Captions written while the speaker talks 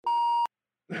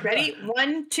Ready?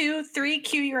 1, 2, 3,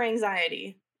 cue your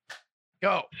anxiety.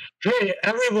 Go. Hey,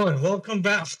 everyone, welcome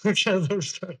back.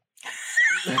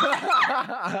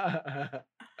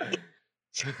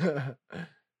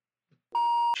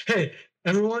 Hey,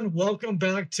 everyone, welcome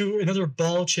back to another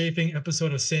ball-chafing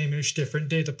episode of Same-ish, Different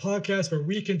Day, the podcast where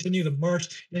we continue the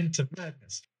march into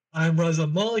madness. I'm Raza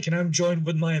Malik, and I'm joined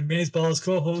with my Amazeballs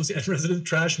co-host and resident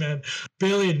trash man,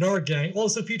 Bailey Nargang,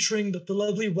 also featuring the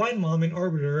lovely Wine Mom and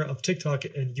arbiter of TikTok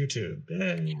and YouTube.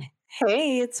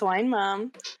 Hey, it's Wine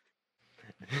Mom.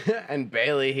 And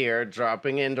Bailey here,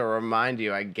 dropping in to remind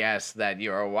you, I guess, that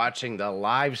you are watching the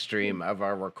live stream of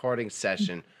our recording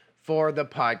session for the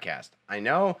podcast. I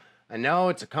know,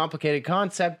 it's a complicated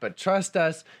concept, but trust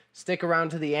us, stick around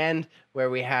to the end where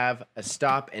we have a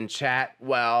stop and chat,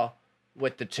 well,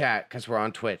 with the chat, because we're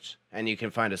on Twitch, and you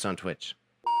can find us on Twitch.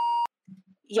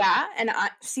 Yeah, and I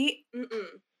see. It's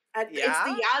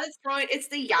the that's throwing. It's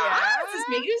the This is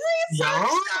making you say it's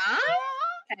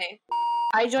Okay.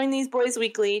 I join these boys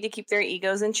weekly to keep their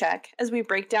egos in check as we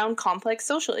break down complex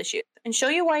social issues and show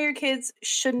you why your kids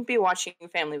shouldn't be watching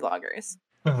family vloggers.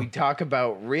 We talk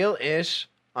about real-ish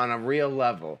on a real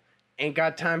level. Ain't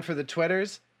got time for the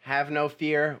Twitters? Have no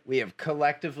fear. We have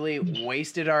collectively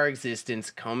wasted our existence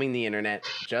combing the internet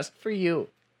just for you.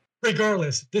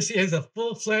 Regardless, this is a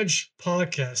full-fledged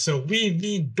podcast, so we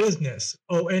mean business.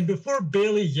 Oh, and before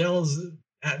Bailey yells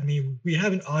at me, we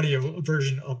have an audio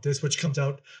version of this, which comes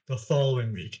out the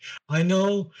following week. I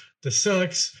know this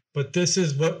sucks, but this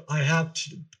is what I have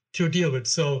to deal with,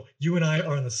 so you and I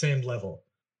are on the same level.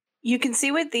 You can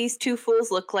see what these two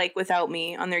fools look like without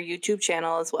me on their YouTube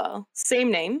channel as well. Same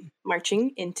name,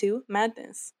 Marching into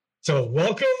Madness. So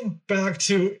welcome back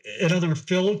to another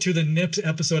Fill to the Nips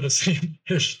episode of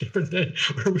Same-ish, Different Day,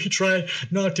 where we try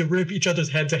not to rip each other's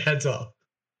heads off.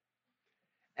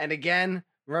 And again,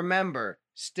 remember,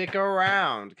 stick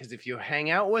around, because if you hang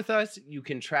out with us, you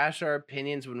can trash our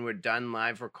opinions when we're done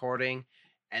live recording.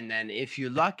 And then if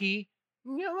you're lucky,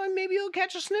 maybe you'll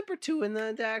catch a snip or two in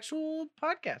the actual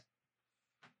podcast.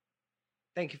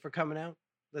 Thank you for coming out.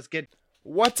 Let's get...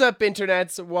 What's up,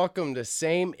 internets? Welcome to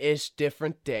Same-ish,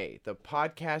 Different Day, the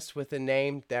podcast with a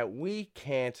name that we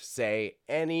can't say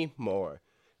anymore.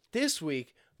 This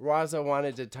week, Raza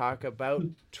wanted to talk about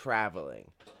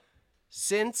traveling.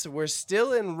 Since we're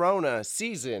still in Rona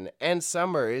season and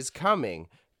summer is coming,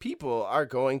 people are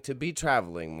going to be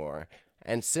traveling more.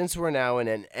 And since we're now in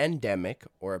an endemic,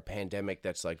 or a pandemic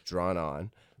that's like drawn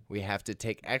on, we have to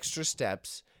take extra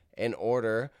steps in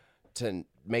order to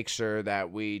make sure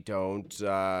that we don't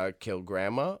kill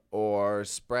grandma or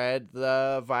spread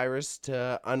the virus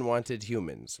to unwanted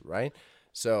humans, right?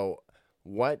 So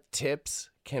what tips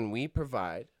can we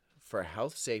provide for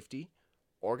health, safety,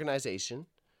 organization,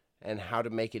 and how to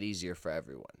make it easier for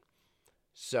everyone?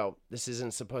 So this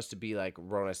isn't supposed to be like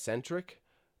Rona-centric,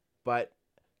 but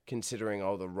considering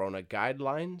all the Rona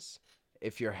guidelines,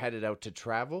 if you're headed out to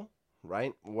travel,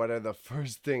 right, what are the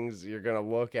first things you're going to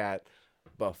look at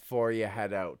before you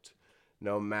head out,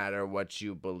 no matter what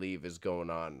you believe is going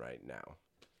on right now?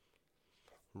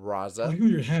 Raza? Why are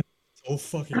your hands so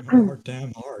fucking hard,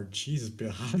 damn hard? Jesus,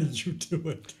 how did you do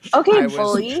it? Okay,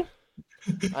 bully.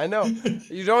 I know.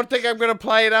 You don't think I'm going to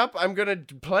play it up? I'm going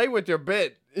to play with your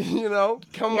bit.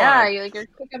 Come on. Yeah, you're kick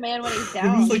a man when he's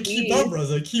down. Like, keep up,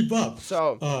 Raza, keep up.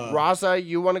 So, Raza,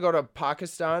 you want to go to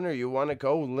Pakistan or you want to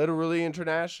go literally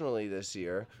internationally this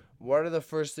year? What are the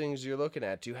first things you're looking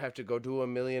at? Do you have to go do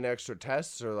 1 million extra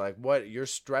tests, or like what? You're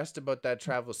stressed about that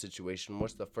travel situation.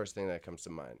 What's the first thing that comes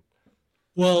to mind?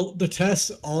 Well, the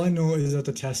tests, all I know is that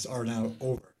the tests are now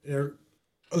over.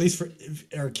 At least for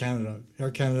Air Canada. Air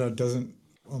Canada doesn't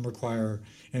require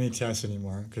any tests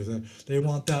anymore because they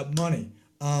want that money.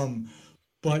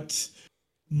 But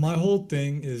my whole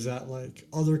thing is that like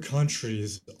other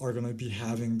countries are going to be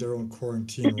having their own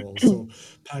quarantine rules. So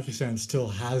Pakistan still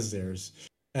has theirs.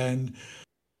 And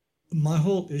my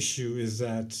whole issue is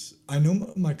that I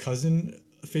know my cousin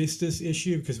faced this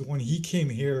issue because when he came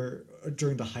here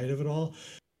during the height of it all,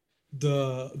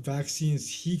 the vaccines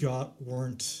he got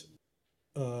weren't,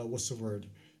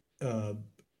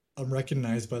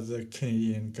 recognized by the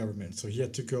Canadian government. So he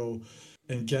had to go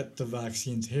and get the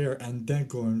vaccines here and then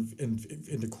go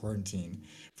into quarantine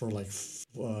for like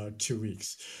 2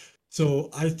 weeks. So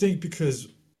I think because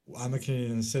I'm a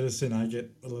Canadian citizen, I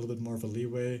get a little bit more of a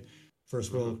leeway,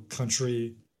 first world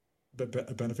country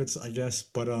benefits, I guess.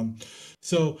 But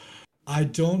so I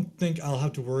don't think I'll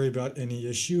have to worry about any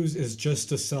issues. It's just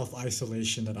the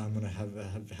self-isolation that I'm gonna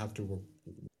have to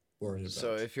worry about.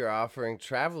 So if you're offering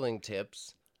traveling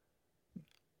tips,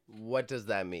 what does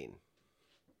that mean?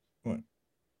 What?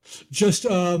 Just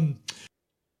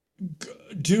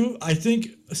I think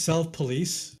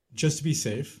self-police just to be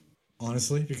safe,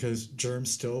 honestly, because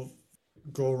germs still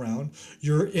go around.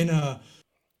 You're in a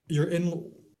you're in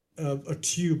a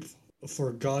tube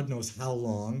for God knows how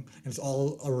long, and it's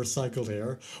all a recycled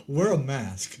air. Wear a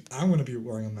mask. I'm going to be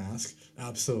wearing a mask.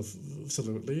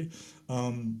 Absolutely.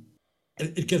 Um,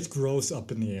 it gets gross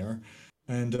up in the air,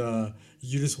 and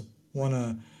you just want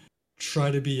to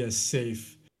try to be as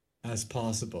safe as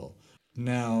possible.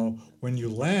 Now, when you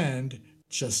land,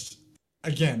 just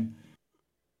again,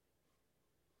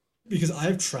 because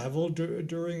I've traveled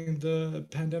during the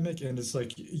pandemic, and it's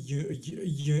like you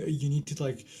need to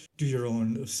like do your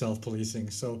own self-policing.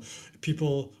 So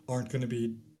people aren't going to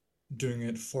be doing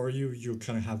it for you. You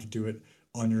kind of have to do it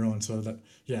on your own. So that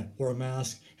yeah, wear a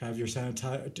mask, have your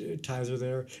sanitizer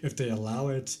there if they allow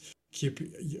it. Keep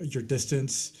your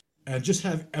distance, and just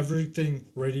have everything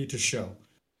ready to show,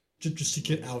 just to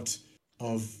get out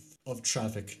of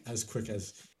traffic as quick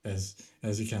as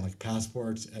you can, like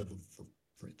passports,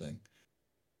 everything.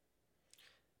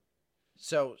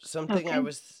 So something Okay.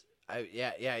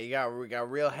 we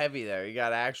got real heavy there. You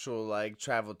got actual like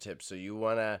travel tips. So you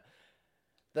wanna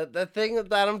the thing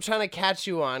that I'm trying to catch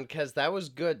you on, because that was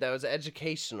good. That was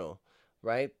educational,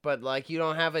 right? But like you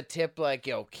don't have a tip like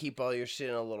keep all your shit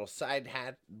in a little side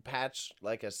hat patch,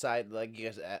 like a side like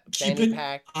a Keep fanny it.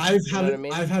 pack. I've You know what I had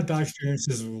mean? I've had bad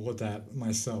experiences with that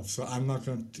myself, so I'm not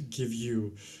going to give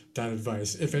you that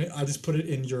advice. If any, I just put it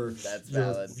in That's your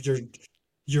valid.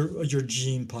 your your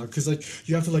gene pod, because like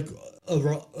you have to like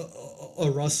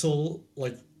a rustle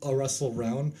like a rustle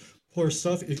around for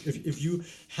stuff. If you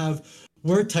have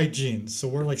wear tight jeans, so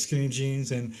wear like skinny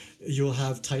jeans, and you'll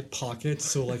have tight pockets,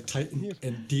 so like tight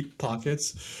and deep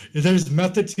pockets. There's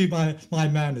method to my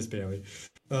madness, Bailey.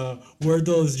 Wear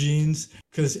those jeans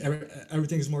because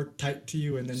everything's more tight to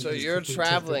you, and then you So can just your quickly take them.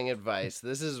 traveling advice.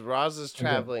 This is Roz's Okay.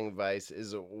 traveling advice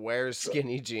is wear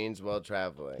skinny jeans while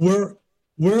traveling. Well,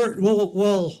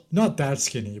 not that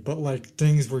skinny, but like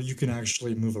things where you can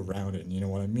actually move around in, you know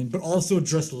what I mean? But also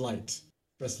dress light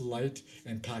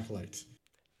and pack light.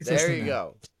 There Especially you now.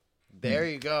 go. Yeah. There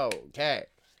you go. Okay.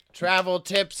 Travel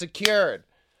tip secured.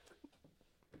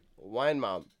 Wine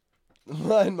mom.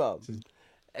 Wine mom.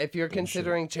 If you're Bullshit.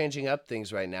 considering changing up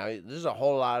things right now, there's a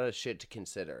whole lot of shit to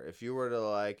consider. If you were to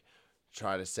like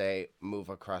try to say move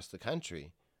across the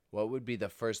country, what would be the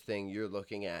first thing you're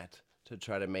looking at to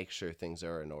try to make sure things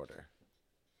are in order?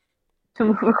 To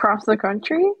move across the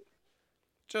country?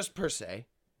 Just per se.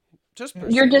 Just per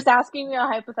You're se. just asking me a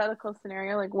hypothetical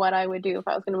scenario, like what I would do if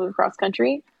I was going to move across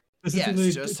country. Yes,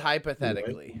 Specifically, just right?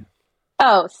 hypothetically.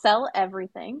 Oh, sell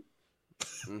everything.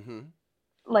 Mm-hmm.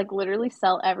 Like literally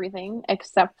sell everything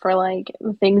except for like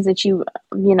the things that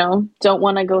don't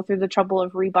want to go through the trouble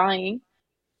of rebuying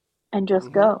and just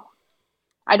Mm-hmm. go.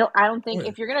 I don't Oh think yeah.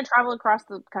 if you're going to travel across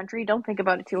the country, don't think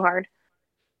about it too hard.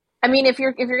 I mean, if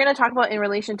you're going to talk about in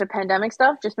relation to pandemic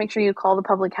stuff, just make sure you call the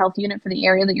public health unit for the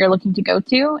area that you're looking to go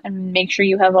to and make sure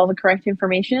you have all the correct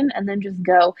information and then just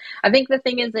go. I think the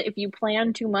thing is that if you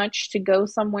plan too much to go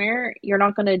somewhere, you're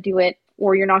not going to do it,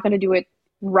 or you're not going to do it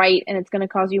right, and it's going to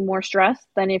cause you more stress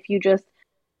than if you just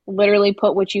literally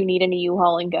put what you need in a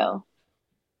U-Haul and go.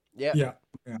 Yep. Yeah.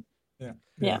 Yeah. Yeah. Yeah.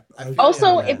 Yeah. I I feel you Also,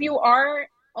 on yeah. that.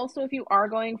 if you are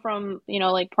going from,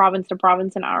 like province to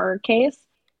province in our case,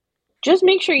 just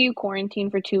make sure you quarantine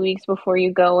for 2 weeks before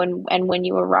you go, and when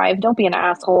you arrive, don't be an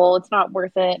asshole. It's not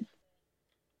worth it.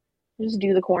 Just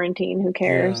do the quarantine. Who Yeah.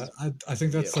 cares? I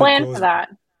think Yep. that's like Plan for goes that.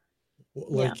 Yeah.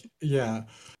 like yeah.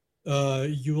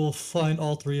 You will find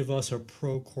all three of us are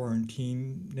pro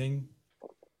quarantining.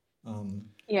 Um.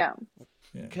 Yeah.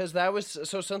 Yeah. Because that was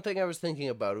so something I was thinking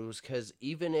about. It was because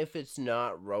even if it's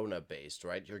not Rona based,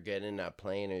 right? You're getting in that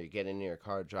plane or you're getting in your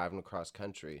car driving across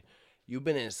country. You've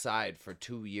been inside for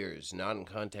 2 years, not in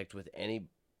contact with any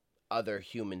other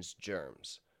humans'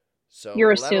 germs. So,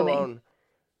 You're let assuming. alone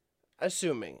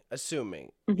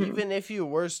assuming, Hmm. even if you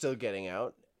were still getting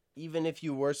out, even if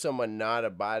you were someone not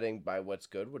abiding by what's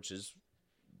good, which is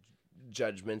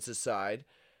judgments aside,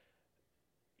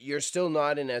 you're still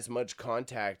not in as much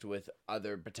contact with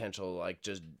other potential like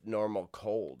just normal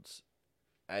colds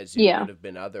as you Yeah. would have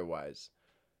been otherwise,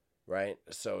 right?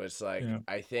 So it's like Yeah.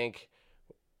 I think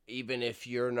even if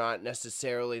you're not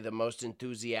necessarily the most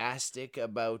enthusiastic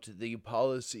about the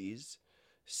policies,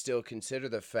 still consider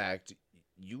the fact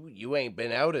you ain't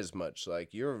been out as much.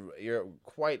 Like you're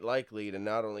quite likely to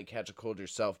not only catch a cold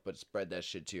yourself but spread that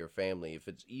shit to your family if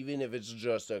it's even if it's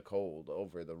just a cold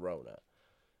over the Rona.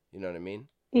 You know what I mean?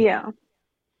 Yeah. Yeah.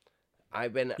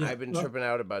 I've been tripping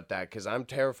out about that because I'm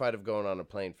terrified of going on a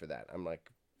plane for that. I'm like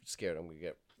scared I'm gonna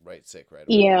get right sick right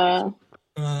away. Yeah.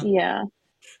 So Uh, Yeah.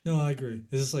 no, I agree.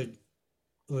 It's just like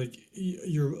like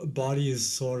your body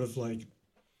is sort of like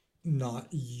not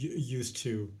used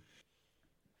to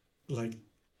like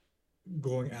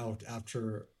going out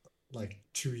after like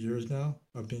 2 years now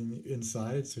of being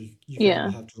inside, so you kind of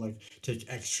Yeah. have to like take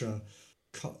extra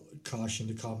caution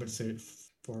to compensate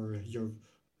for your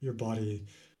body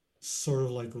sort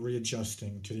of like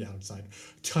readjusting to the outside,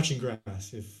 touching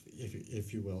grass,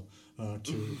 if you will,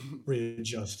 to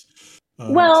readjust to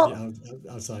the Well,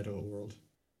 outside of the world.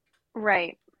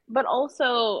 right. But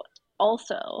also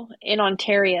in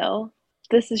Ontario,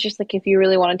 this is just like if you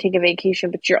really want to take a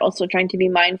vacation, but you're also trying to be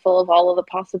mindful of all of the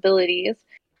possibilities.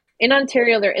 In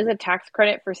Ontario, there is a tax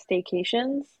credit for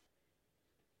staycations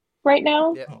right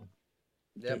now. Yep. Oh,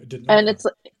 Yep. didn't know And that. it's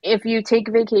if you take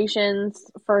vacations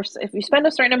first, if you spend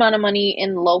a certain amount of money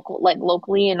in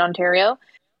locally in Ontario,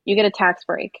 you get a tax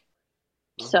break.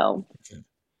 Mm-hmm. So, Okay.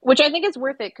 which I think is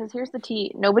worth it because here's the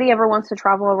tea. Nobody ever wants to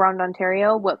travel around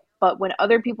Ontario, but when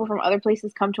other people from other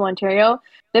places come to Ontario,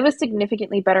 they have a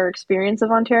significantly better experience of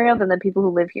Ontario than the people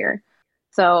who live here.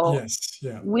 So, Yes,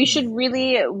 yeah, we yeah. should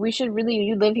really,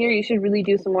 you live here, you should really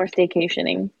do some more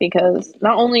staycationing because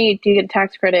not only do you get a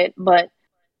tax credit, but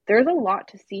there's a lot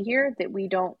to see here that we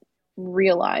don't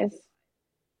realize.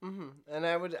 Mm-hmm. And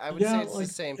I would Yeah, say it's the like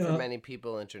same for many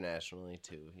people internationally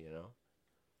too. You know.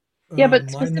 Yeah, but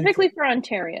my neck. specifically for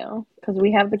Ontario, because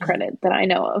we have the credit that I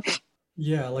know of.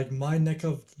 Yeah, like my neck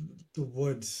of the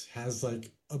woods has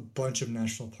like a bunch of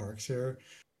national parks here.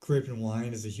 Grape and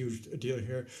wine is a huge deal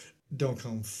here. Don't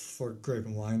come for grape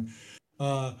and wine.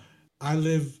 Uh, I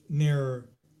live near,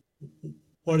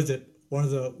 what is it? One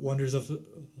of the wonders of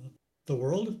the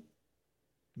world?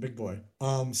 Big boy.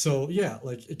 So yeah,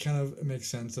 like it kind of makes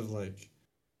sense of like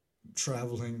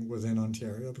traveling within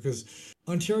Ontario because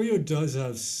Ontario does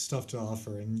have stuff to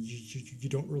offer, and you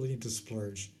don't really need to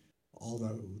splurge all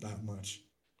that much,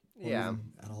 or Yeah.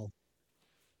 even at all.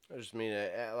 I just mean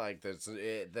like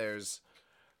there's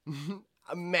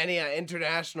many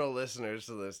international listeners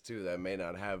to this too that may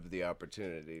not have the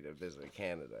opportunity to visit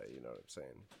Canada. You know what I'm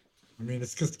saying? I mean,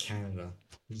 it's just Canada.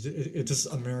 It's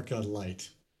just America light.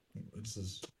 It's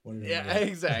just what are you Yeah, gonna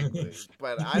exactly.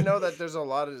 But I do? know that there's a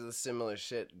lot of the similar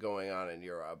shit going on in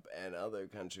Europe and other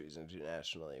countries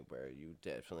internationally where you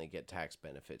definitely get tax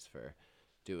benefits for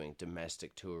doing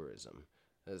domestic tourism.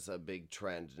 There's a big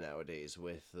trend nowadays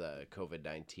with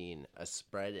COVID-19 a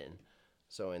spreading.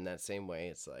 So in that same way,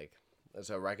 it's like there's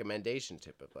a recommendation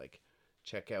tip of like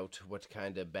check out what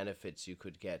kind of benefits you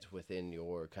could get within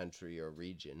your country or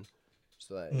region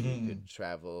so that you Hmm. could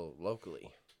travel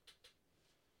locally.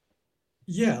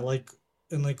 Yeah, like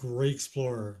and like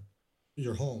re-explore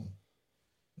your home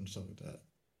and stuff like that.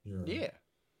 Your Yeah.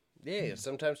 Yeah,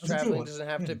 sometimes that's a good traveling one. doesn't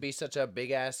have Yeah, to be such a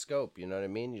big ass scope. You know what I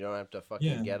mean? You don't have to fucking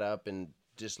yeah, get up and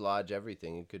dislodge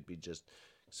everything. It could be just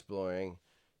exploring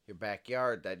your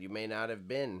backyard that you may not have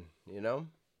been. You know?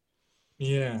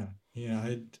 yeah,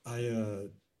 yeah. I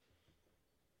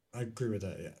agree with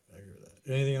that. Yeah, I agree with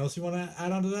that. Anything else you want to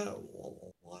add on to that?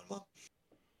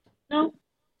 No,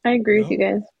 I agree with you No,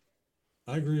 guys.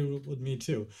 I agree with me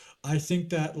too. I think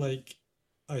that like,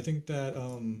 I think that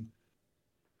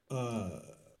uh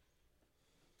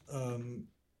um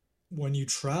when you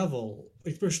travel,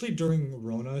 especially during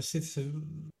Rona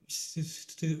season,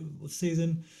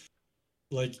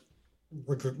 like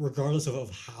regardless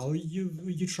of how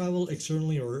you travel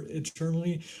externally or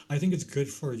internally, I think it's good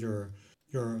for your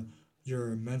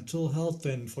your mental health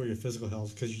and for your physical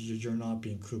health because you're not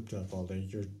being cooped up all day.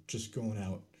 You're just going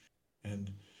out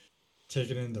and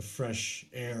taking in the fresh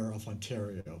air of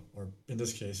Ontario, or in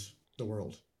this case, the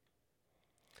world.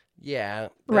 Yeah,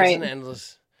 there's Right. an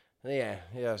endless. Yeah,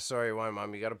 yeah. Sorry, why,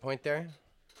 mom? You got a point there?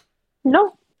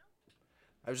 No.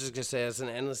 I was just gonna say there's an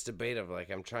endless debate of like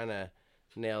I'm trying to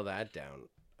nail that down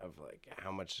of like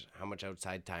how much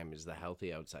outside time is the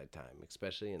healthy outside time,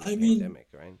 especially in the I mean, pandemic,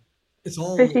 right? it's 50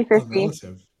 all 50.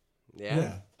 relative. Yeah.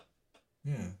 Yeah,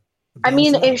 yeah. I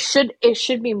Balance mean, it out. it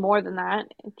should be more than that.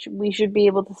 We should be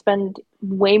able to spend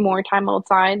way more time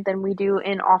outside than we do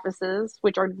in offices,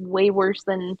 which are way worse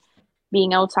than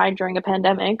being outside during a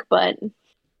pandemic, but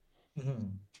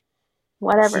Mhm.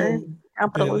 whatever. So, Bailey,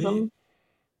 Capitalism.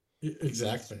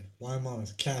 exactly. Why mom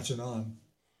is catching on.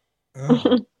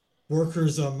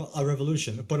 Workers, a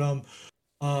revolution. But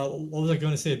what was I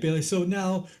going to say, Bailey? So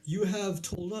now you have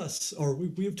told us, or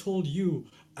we've told you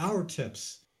our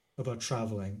tips about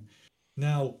traveling.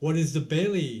 Now, what is the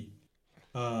Bailey,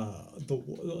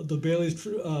 the Bailey's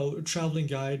traveling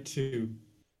guide to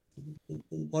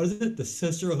what is it? The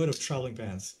Sisterhood of Traveling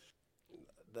Pants.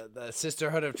 The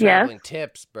Sisterhood of Yes. Traveling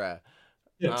Tips, bruh.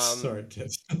 Tips, Um, sorry,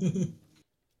 tips.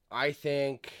 I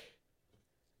think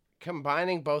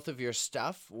combining both of your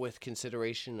stuff with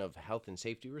consideration of health and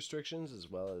safety restrictions, as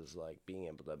well as like being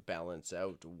able to balance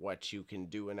out what you can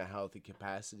do in a healthy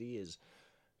capacity, is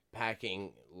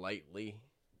packing lightly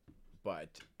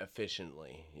but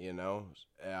efficiently,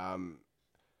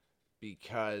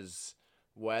 because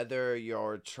whether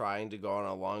you're trying to go on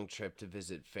a long trip to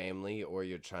visit family or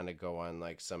you're trying to go on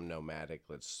like some nomadic,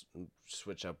 let's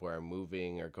switch up where I'm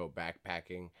moving or go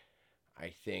backpacking, I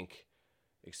think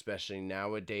especially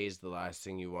nowadays the last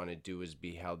thing you want to do is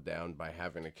be held down by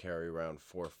having to carry around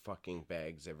 4 fucking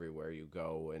bags everywhere you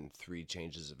go and 3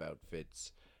 changes of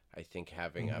outfits. I think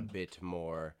having a bit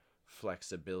more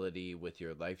flexibility with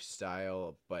your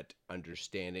lifestyle, but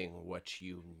understanding what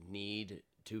you need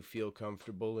to feel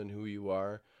comfortable in who you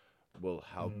are will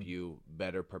help you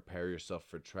better prepare yourself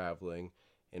for traveling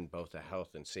in both a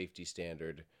health and safety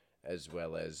standard as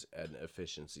well as an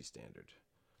efficiency standard.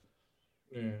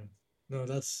 Yeah. No,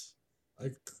 I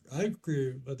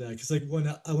agree with that, because like when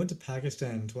I went to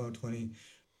Pakistan in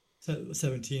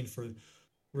 2017 for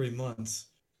 3 months,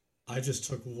 I just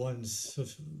took one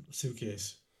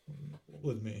suitcase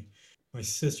with me. My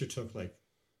sister took like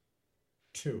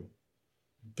 2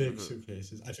 big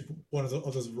suitcases. I took one of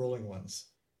those rolling ones,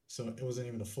 so it wasn't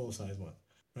even a full size one,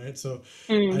 right? So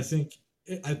I think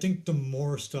the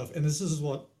more stuff, and this is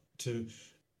what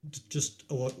just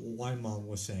what Wine Mom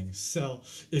was saying. So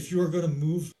if you are going to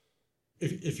move,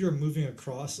 if you're moving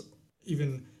across,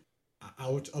 even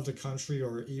out of the country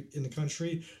or in the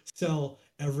country, sell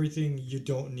everything you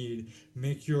don't need.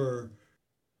 Make your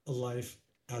life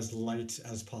as light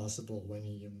as possible when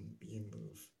you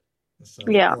move, so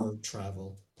or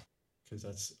travel,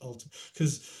 because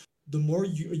because the more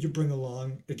you bring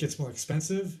along, it gets more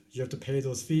expensive. You have to pay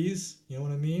those fees. You know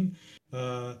what I mean?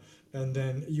 And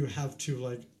then you have to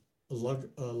like lug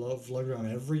around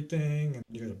everything, and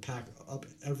you got to pack up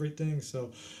everything.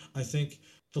 So I think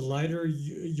the lighter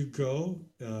you go,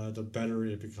 the better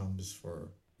it becomes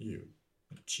for you.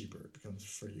 The cheaper it becomes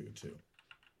for you too.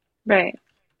 Right. I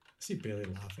see Bailey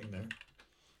laughing there.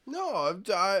 No,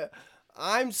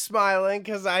 I'm smiling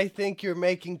because I think you're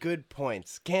making good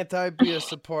points. Can't I be a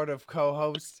supportive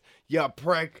co-host? You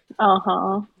prick.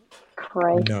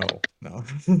 Christ. No.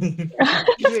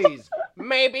 Jeez,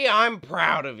 maybe I'm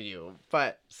proud of you,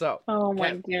 but so. Oh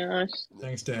my gosh.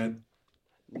 Thanks, Dad.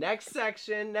 Next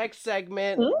section, next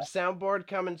segment, soundboard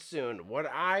coming soon. Would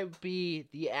I be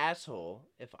the asshole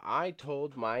if I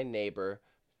told my neighbor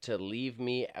to leave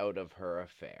me out of her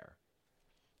affair?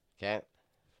 Okay.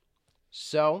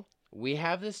 So, we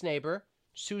have this neighbor,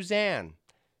 Suzanne.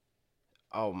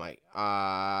 Oh my,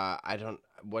 I don't,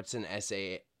 what's an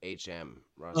SAHM,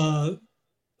 Russell?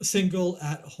 Single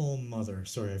at-home mother.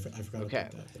 Sorry, I forgot Okay.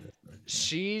 about that. Right.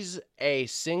 She's a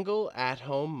single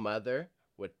at-home mother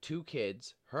with 2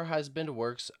 kids. Her husband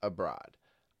works abroad.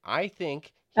 I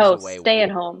think he's away. Stay at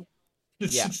home.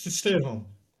 Yeah. Stay at home.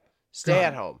 Stay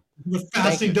at home. What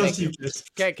fasting does to you.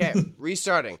 Okay.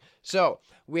 Restarting. So,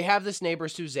 we have this neighbor,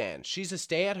 Suzanne. She's a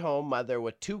stay-at-home mother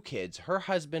with 2 kids. Her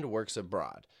husband works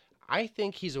abroad. I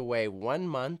think he's away 1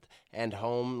 month and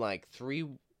home like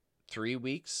 3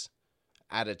 weeks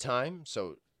at a time.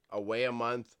 So, away a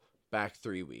month, back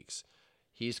 3 weeks.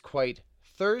 He's quite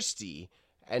thirsty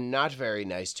and not very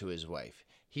nice to his wife.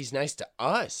 He's nice to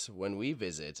us when we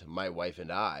visit, my wife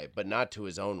and I, but not to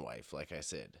his own wife, like I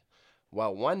said.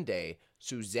 Well, one day,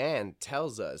 Suzanne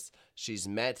tells us she's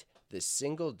met this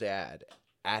single dad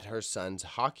at her son's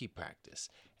hockey practice,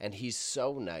 and he's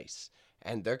so nice,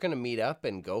 and they're going to meet up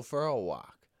and go for a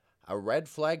walk. A red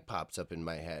flag pops up in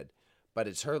my head, but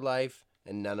it's her life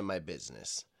and none of my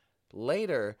business.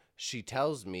 Later, she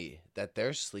tells me that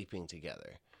they're sleeping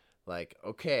together. Like,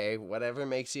 okay, whatever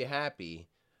makes you happy.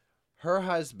 Her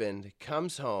husband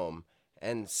comes home,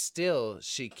 and still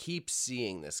she keeps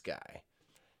seeing this guy.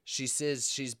 She says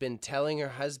she's been telling her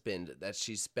husband that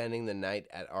she's spending the night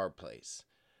at our place.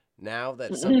 Now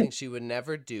that's something she would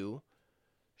never do.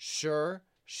 Sure,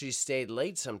 she stayed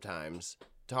late sometimes,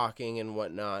 talking and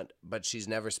whatnot, but she's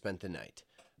never spent the night.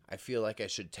 I feel like I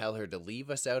should tell her to leave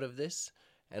us out of this,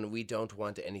 and we don't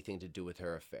want anything to do with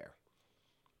her affair.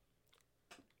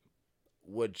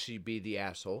 Would she be the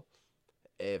asshole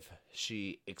if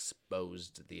she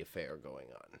exposed the affair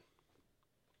going on?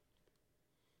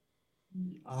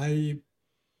 Why,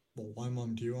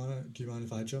 Mom? Do you mind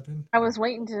if I jump in? I was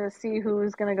waiting to see who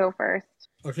was gonna go first.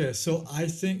 Okay, so I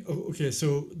think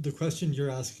so the question you're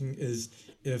asking is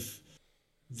if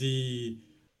the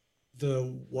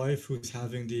wife who's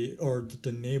having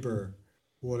the neighbor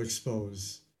would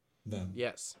expose them.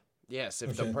 Yes.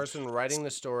 If the person writing the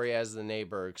story as the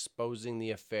neighbor exposing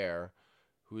the affair,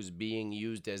 who's being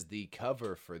used as the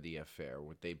cover for the affair,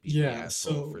 would they be the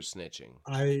asshole for snitching?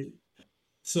 I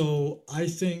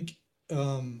think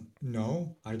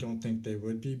no, I don't think they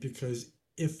would be, because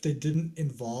if they didn't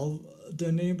involve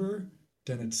the neighbor,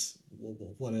 then it's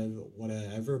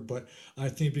whatever. But I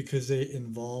think because they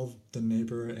involve the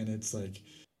neighbor, and it's like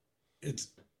it's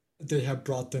they have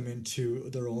brought them into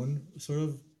their own sort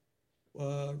of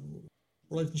uh,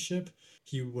 relationship,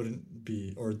 he wouldn't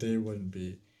be, or they wouldn't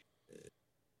be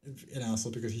an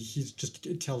asshole, because he's just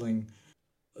telling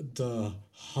the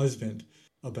husband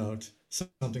about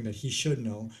something that he should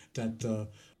know, that the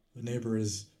neighbor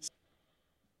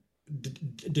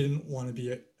didn't want to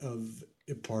be a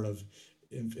part of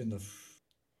in the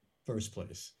first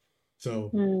place.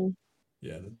 So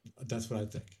yeah, that's what I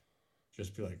think.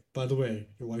 Just be like, by the way,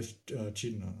 your wife's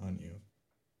cheating on you.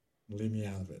 Leave me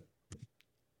out of it.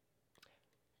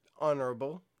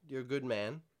 Honorable, you're a good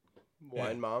man.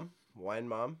 Wine mom.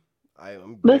 I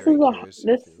am This very is curious.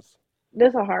 This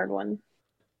is a hard one.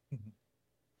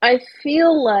 I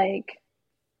feel like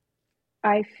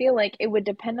it would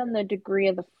depend on the degree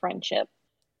of the friendship.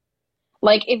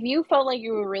 Like, if you felt like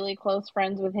you were really close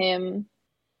friends with him,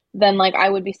 then like I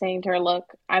would be saying to her, look,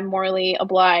 I'm morally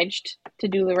obliged to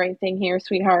do the right thing here,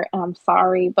 sweetheart. I'm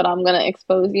sorry, but I'm gonna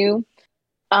expose you.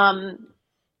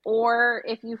 Or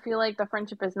if you feel like the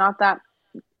friendship is not that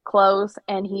close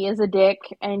and he is a dick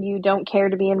and you don't care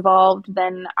to be involved,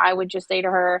 then I would just say to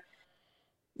her,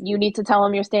 you need to tell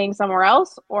him you're staying somewhere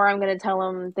else, or I'm going to tell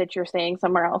him that you're staying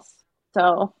somewhere else.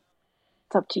 So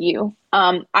it's up to you.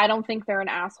 I don't think they're an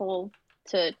asshole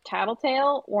to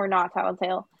tattletale or not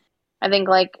tattletale. I think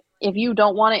like if you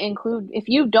don't want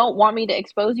me to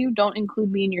expose you, don't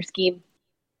include me in your scheme.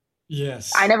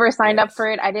 Yes. I never signed up for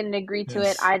it. I didn't agree to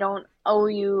it. I don't owe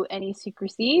you any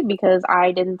secrecy because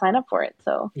I didn't sign up for it.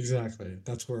 So exactly.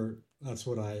 That's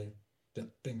what I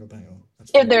bingo.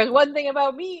 If there's one thing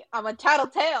about me, I'm a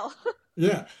tattletale.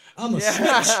 Yeah, I'm a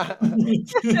snitch.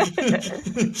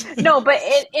 No, but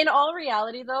in all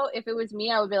reality, though, if it was me,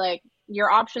 I would be like,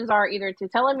 your options are either to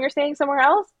tell him you're staying somewhere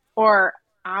else, or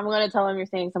I'm going to tell him you're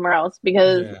staying somewhere else.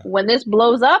 Because when this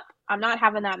blows up, I'm not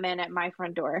having that man at my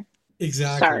front door.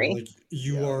 Exactly. Sorry. Like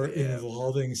you are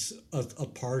involving a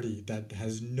party that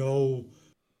has no.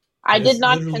 I did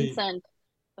not consent.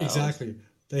 So. Exactly.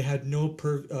 They had no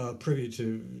privy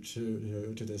to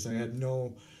this. I had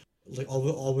no. Like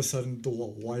all of a sudden, the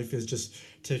wife is just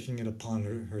taking it upon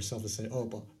herself to say, "Oh,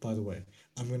 by the way,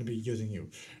 I'm going to be using you."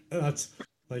 That's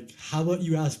like, how about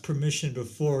you ask permission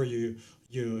before you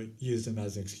use them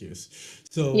as an excuse?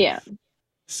 So yeah.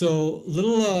 So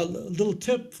little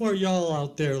tip for y'all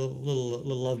out there, little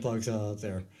love bugs out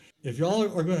there. If y'all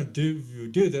are going to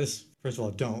do this, first of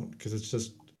all, don't, because it's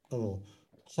just a little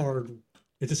hard.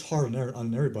 It's just hard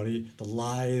on everybody. The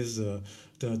lies, the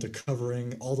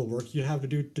covering, all the work you have to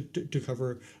do to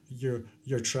cover your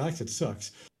tracks. It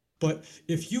sucks. But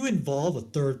if you involve a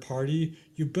third party,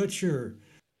 you bet your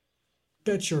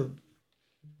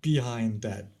behind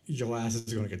that your ass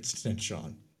is going to get snitched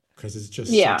on, because it's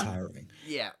just so tiring.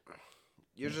 Yeah.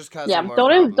 You're just causing more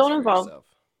problems for yourself.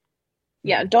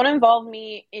 Yeah, don't involve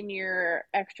me in your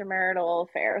extramarital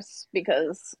affairs,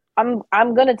 because I'm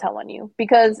gonna tell on you.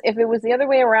 Because if it was the other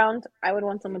way around, I would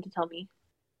want someone to tell me.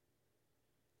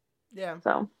 Yeah.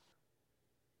 So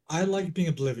I like being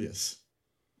oblivious.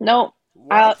 No.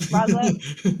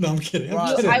 Raza, no, I'm kidding.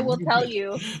 I will tell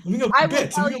you. I will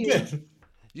tell you.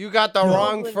 You got the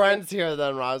wrong friends here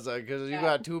then, Raza, because you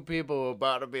got two people who are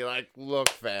about to be like, look,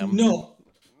 fam. No,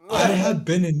 I have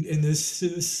been in this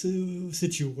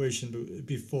situation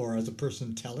before as a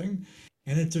person telling,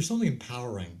 and there's something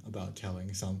empowering about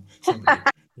telling somebody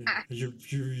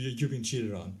you're being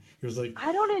cheated on. It was like,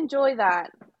 I don't enjoy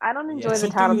that. I don't enjoy the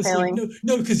tattletaling. Like,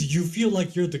 no, because you feel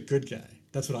like you're the good guy.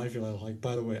 That's what I feel like.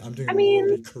 By the way, I'm doing a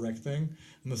morally correct thing.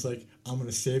 I'm just like, I'm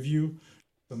gonna save you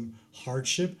some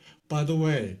hardship. By the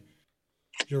way,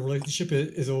 your relationship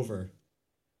is over.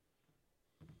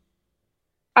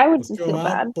 I would feel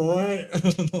bad. Boy.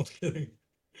 No, kidding.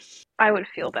 I would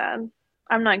feel bad.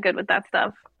 I'm not good with that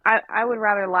stuff. I would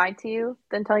rather lie to you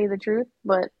than tell you the truth,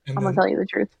 but I'm going to tell you the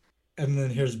truth. And then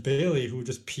here's Bailey, who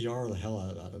just PR the hell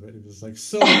out of it. It was like,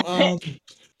 so,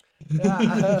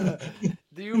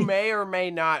 you may or may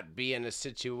not be in a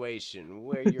situation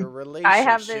where your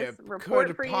relationship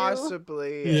could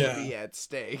possibly be at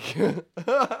stake. Here's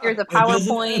a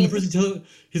PowerPoint.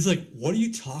 He's like, what are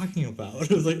you talking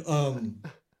about? I was like,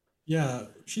 yeah,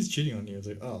 she's cheating on you. It's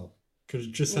like, oh, could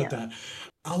have just said that.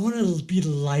 I want to be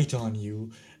light on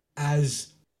you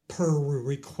as per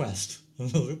request.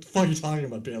 What the fuck are you talking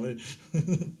about, Bailey?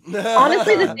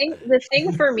 Honestly, the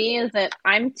thing for me is that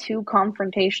I'm too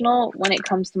confrontational when it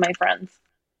comes to my friends.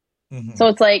 So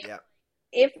it's like, Yeah.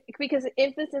 because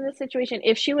if this in this situation,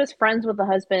 if she was friends with the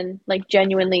husband, like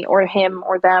genuinely, or him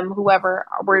or them, whoever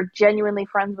were genuinely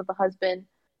friends with the husband,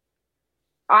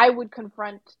 I would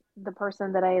confront the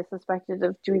person that I suspected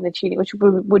of doing the cheating, which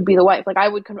would be the wife. Like I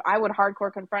would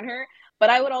hardcore confront her, but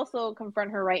I would also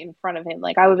confront her right in front of him.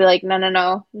 Like I would be like,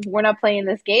 no, we're not playing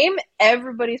this game.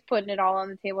 Everybody's putting it all on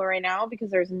the table right now because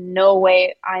there's no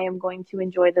way I am going to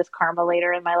enjoy this karma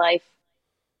later in my life.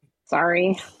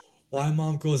 Sorry. Why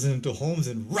mom goes into homes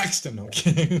and wrecks them? No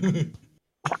kidding.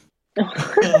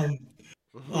 No,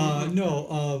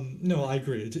 I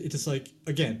agree. It's just like,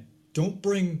 again, don't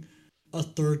bring a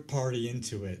third party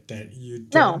into it that you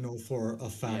don't know for a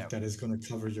fact that is going to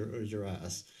cover your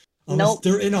ass. Unless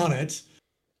they're in on it.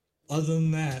 Other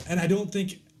than that, and I don't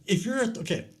think if you're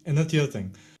okay, and that's the other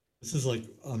thing. This is like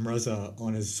Reza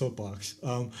on his soapbox.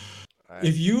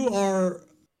 If you are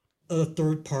a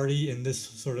third party in this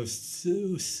sort of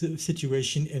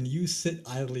situation and you sit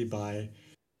idly by,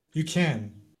 you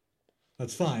can.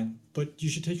 That's fine, but you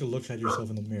should take a look at yourself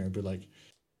in the mirror and be like,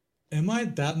 am I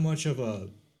that much of a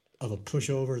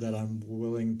pushover that I'm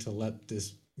willing to let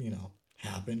this,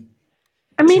 happen?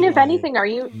 I mean, if anything, are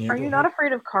you not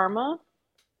afraid of karma?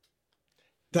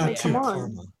 That too,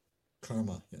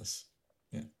 karma, yes.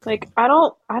 Yeah, karma. Like I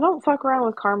don't fuck around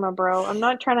with karma, bro. I'm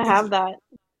not trying to have that.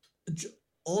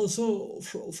 Also,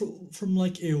 from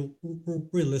like a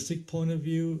realistic point of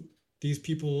view, these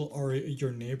people are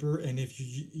your neighbor, and if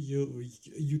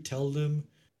you tell them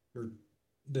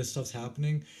this stuff's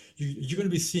happening, you're going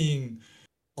to be seeing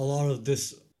a lot of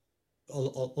this, a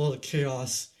lot of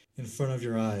chaos in front of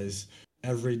your eyes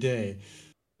every day.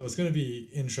 So it's going to be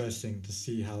interesting to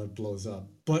see how it blows up.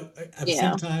 But at the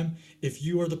same time, if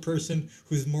you are the person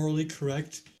who's morally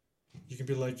correct, you can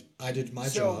be like, I did my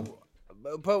job.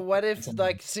 But what if,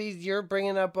 like, see, you're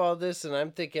bringing up all this, and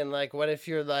I'm thinking, like, what if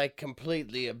you're, like,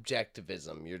 completely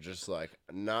objectivism? You're just like,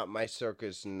 not my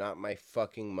circus, not my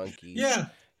fucking monkeys. Yeah.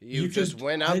 You just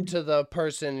went up to the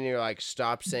person, and you're like,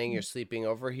 stop saying you're sleeping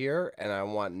over here, and I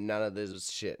want none of this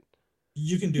shit.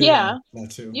 You can do that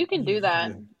too. You can do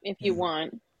that if you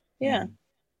want. Yeah.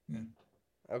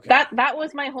 Okay. That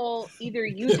was my whole, either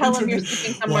you tell him you're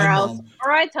sleeping somewhere else,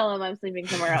 or I tell him I'm sleeping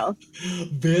somewhere else.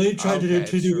 Bailey tried to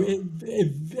do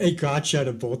a gotcha out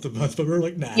of both of us, but we're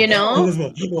like, nah. You know?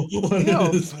 Not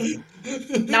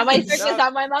my circus,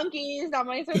 not my monkeys. Not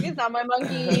my circus, not my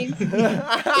monkeys.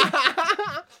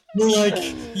 We're like,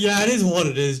 yeah, it is what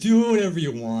it is. Do whatever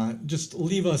you want. Just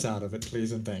leave us out of it,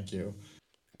 please, and thank you.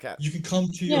 Okay. You can come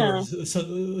to your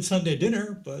Sunday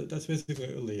dinner, but that's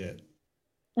basically it.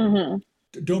 Mm-hmm.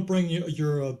 Don't bring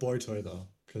your boy toy though,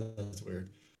 because that's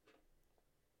weird.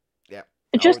 Yeah.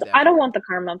 I don't want the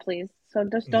karma, please. So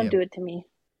just don't do it to me.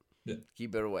 Yeah.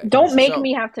 Keep it away. Don't make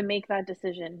me have to make that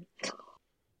decision.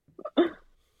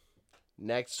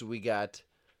 Next, we got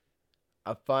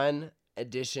a fun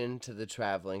addition to the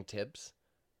traveling tips,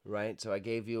 right? So I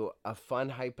gave you a fun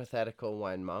hypothetical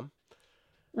one, Mom.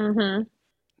 Mm-hmm.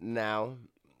 Now,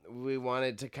 we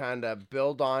wanted to kind of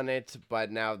build on it, but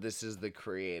now this is the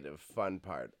creative, fun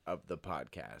part of the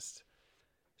podcast.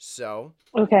 So,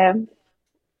 okay,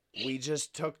 we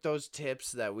just took those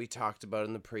tips that we talked about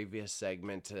in the previous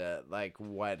segment to, like,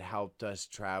 what helped us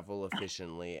travel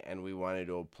efficiently, and we wanted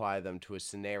to apply them to a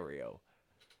scenario.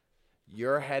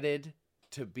 You're headed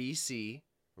to BC,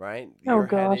 right? You're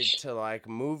headed to, like,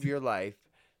 move your life,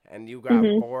 and you got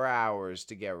 4 hours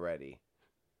to get ready.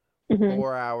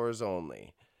 4 hours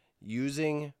only.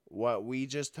 Using what we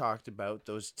just talked about,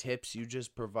 those tips you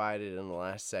just provided in the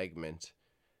last segment,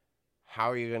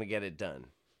 how are you going to get it done?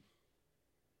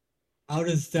 How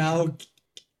does thou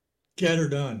get her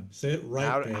done? Say it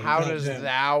right. How does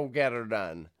thou get her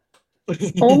done?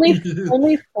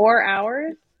 Only 4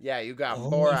 hours? Yeah, you got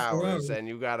 4 hours, and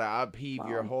you got to upheave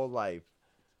your whole life.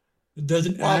 There's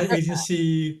an ad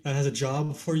agency that has a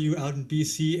job for you out in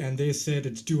BC, and they said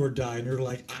it's do or die, and you're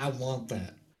like, I want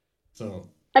that. So.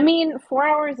 I mean, 4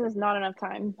 hours is not enough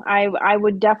time. I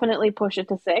would definitely push it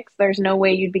to 6. There's no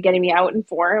way you'd be getting me out in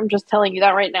 4. I'm just telling you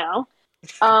that right now.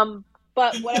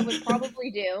 But what I would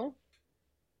probably do,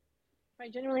 if I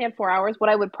genuinely had 4 hours, what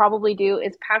I would probably do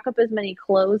is pack up as many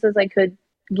clothes as I could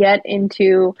get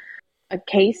into a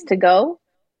case to go.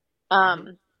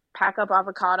 Pack up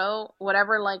avocado,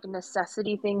 whatever like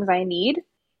necessity things I need.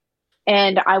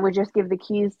 And I would just give the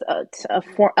keys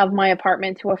of my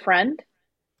apartment to a friend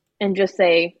and just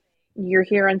say, you're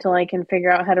here until I can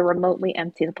figure out how to remotely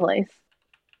empty the place.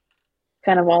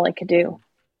 Kind of all I could do.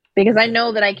 Because I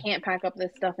know that I can't pack up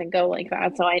this stuff and go like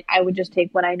that. So I would just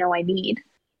take what I know I need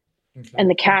and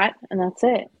the cat, and that's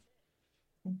it.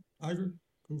 I agree.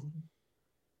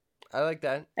 I like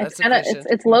that. It's That's kind of efficient.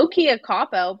 it's low key a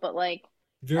cop out, but like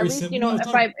Very at least simple. you know No, it's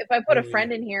if not I put a very.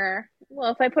 friend in here,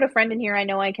 well, if I put a friend in here, I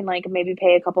know I can like maybe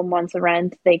pay a couple months of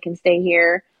rent. They can stay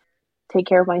here, take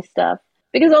care of my stuff.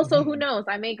 Because also, who knows?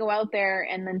 I may go out there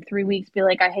and then 3 weeks be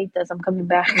like, I hate this. I'm coming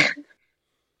back.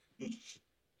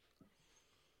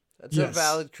 That's a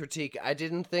valid critique. I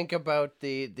didn't think about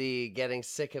the getting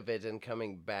sick of it and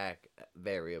coming back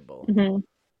variable.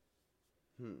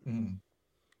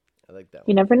 I like that one.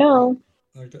 You never know.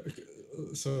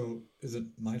 So is it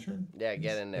my turn? Yeah,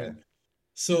 get in there. Yeah.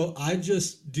 So I'd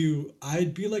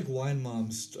be like wine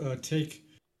moms, take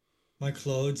my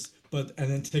clothes, and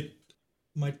then take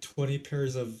my 20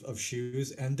 pairs of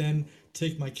shoes, and then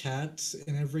take my cats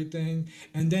and everything,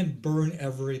 and then burn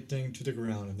everything to the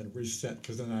ground and then reset,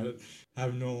 because then I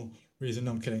have no reason.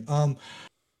 No, I'm kidding.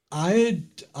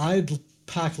 I'd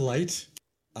pack light.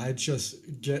 I'd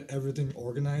just get everything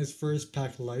organized first,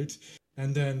 pack light,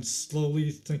 and then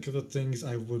slowly think of the things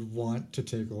I would want to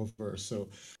take over. So,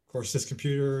 of course, this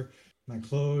computer, my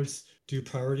clothes, do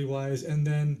priority wise, and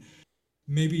then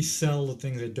maybe sell the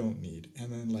things I don't need,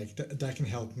 and then like that can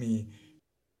help me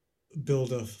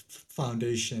build a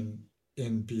foundation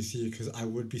in BC, because I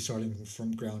would be starting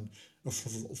from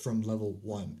level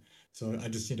 1. So I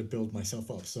just need to build myself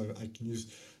up, so I can use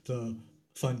the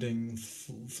funding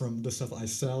from the stuff I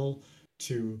sell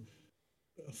to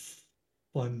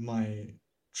fund my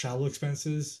travel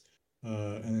expenses,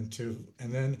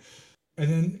 and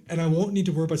I won't need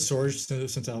to worry about storage,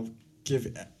 since I'll give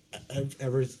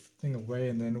everything away,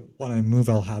 and then when I move,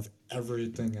 I'll have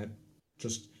everything at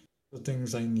just the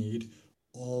things I need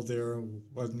all there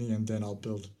with me, and then I'll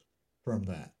build from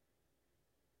that.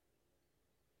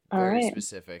 Very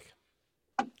specific.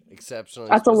 Exceptionally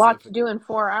That's specific. a lot to do in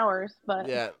 4 hours, but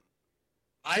yeah.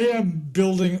 I am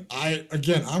building.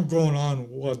 I'm going on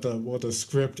what the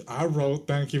script I wrote.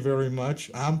 Thank you very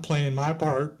much. I'm playing my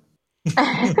part.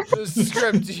 The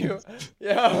script, you.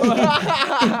 Yeah.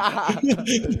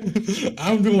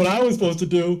 I'm doing what I was supposed to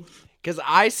do. Because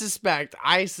I suspect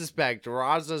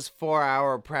Raza's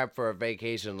 4-hour prep for a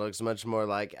vacation looks much more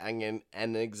like an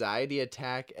anxiety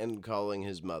attack and calling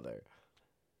his mother.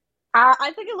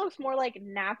 I think it looks more like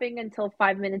napping until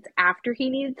 5 minutes after he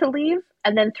needed to leave,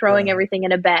 and then throwing everything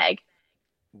in a bag.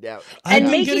 Yeah. And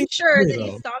making sure that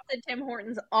he stops at Tim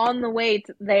Hortons on the way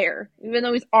there, even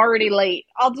though he's already late.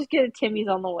 I'll just get a Timmy's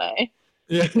on the way.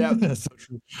 Yeah, that's so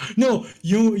true. No,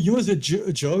 you was a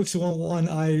joke. So when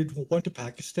I went to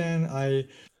Pakistan, I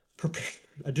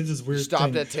did this weird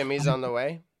Stopped thing. at Timmy's on the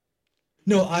way?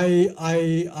 No,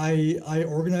 I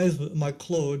organized my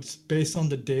clothes based on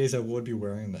the days I would be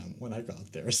wearing them when I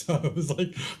got there. So it was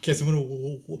like, okay, so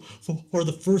for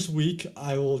the first week,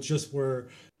 I will just wear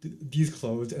these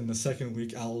clothes, and the second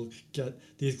week I'll get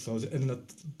these clothes, and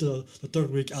the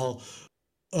third week I'll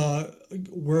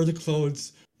wear the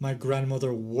clothes my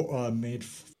grandmother made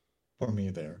for me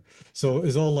there. So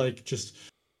it's all like just,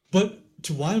 but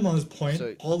to Weinmann's point,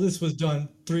 all this was done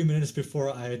 3 minutes before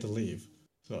I had to leave.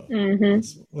 So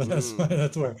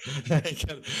that's where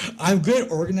I'm good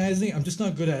at organizing. I'm just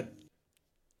not good at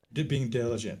being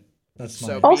diligent. That's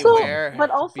my also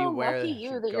lucky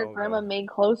you that your grandma made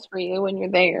clothes for you when you're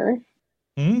there.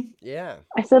 Yeah.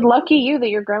 I said lucky you that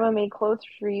your grandma made clothes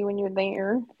for you when you're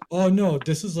there. Oh no,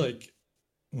 this is like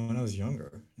when I was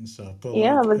younger and stuff. But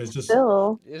yeah, like, but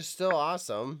still, it's still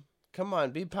awesome. Come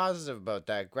on, be positive about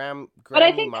that.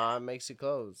 Grandma makes you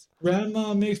clothes.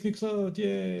 Grandma makes me clothes,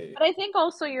 yay! But I think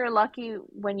also you're lucky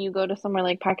when you go to somewhere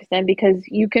like Pakistan, because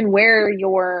you can wear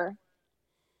your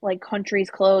like country's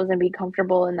clothes and be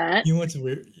comfortable in that. You know what's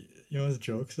weird? You know what's a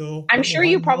joke though? I'm sure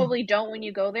you probably don't when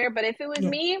you go there, but if it was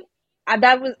me, I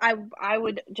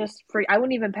would just I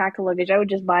wouldn't even pack a luggage. I would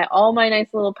just buy all my nice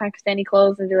little Pakistani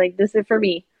clothes and be like, this is for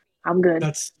me. I'm good.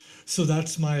 That's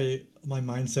my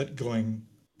mindset going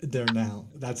there now.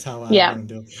 That's how I want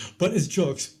to do it. But it's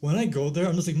jokes. When I go there,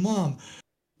 I'm just like, Mom,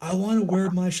 I want to wear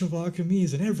my shalwar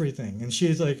kameez and everything. And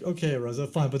she's like, okay, Raza,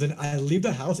 fine. But then I leave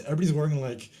the house, everybody's wearing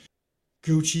like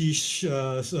Gucci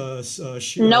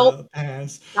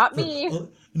pants. Not me.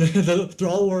 They're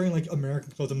all wearing like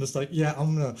American clothes. I'm just like, yeah,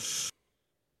 I'm gonna.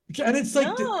 And it's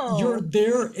like you're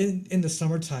there in the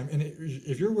summertime, and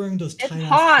if you're wearing those tight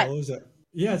ass clothes,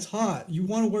 it's hot. You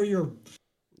want to wear your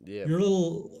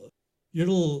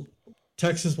little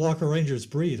Texas Walker Rangers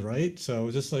breathe, right?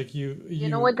 So just like you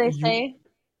know what they say?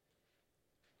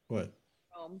 What?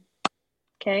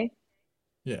 Okay.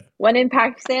 Yeah. When in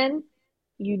Pakistan,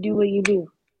 you do what you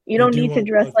do. You don't need to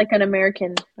dress like an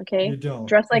American, okay? You don't.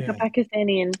 Dress like a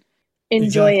Pakistani and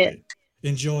enjoy it.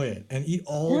 Enjoy it and eat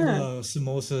all the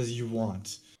samosas you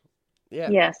want. Yeah.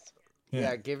 Yes.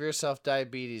 Yeah, give yourself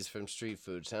diabetes from street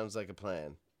food. Sounds like a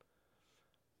plan.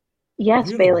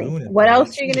 Yes, Bailey. What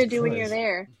else are you going to do when you're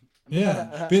there?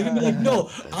 Yeah. Bailey's going to be like, no,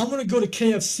 I'm going to go to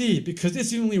KFC because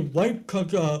it's the only white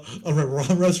cook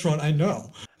restaurant I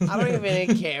know. I don't even eat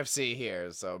KFC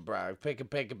here, so bro, pick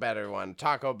a better one.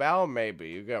 Taco Bell, maybe.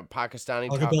 You got Pakistani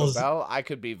Taco Bell. I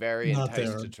could be very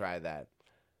enticed to try that.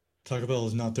 Taco Bell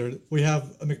is not there. We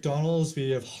have a McDonald's, we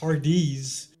have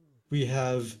Hardee's, we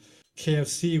have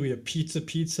KFC, we have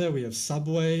Pizza, we have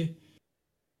Subway.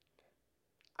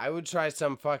 I would try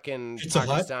some fucking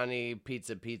Pakistani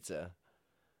pizza.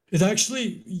 It's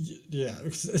actually, yeah,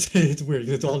 it's weird.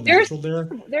 It's all natural there.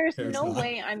 There's no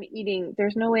way I'm eating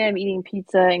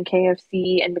pizza and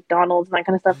KFC and McDonald's and that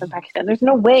kind of stuff in Pakistan. There's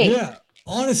no way. Yeah,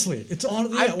 honestly, it's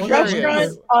on. Yeah,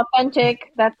 restaurant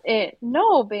authentic. That's it.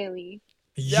 No, Bailey.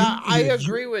 Yeah, I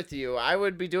agree with you. I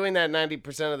would be doing that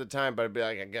 90% of the time, but I'd be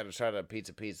like, I gotta try the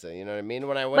pizza. You know what I mean?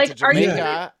 When I went to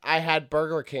Jamaica, I had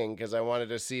Burger King because I wanted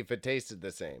to see if it tasted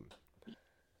the same.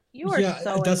 You are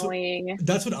so annoying.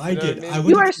 That's what I did. I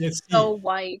you are so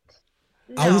white.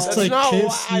 No. I was like,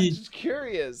 KFC. I'm just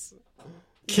curious.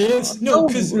 KFC, no,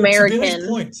 because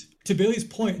to Bailey's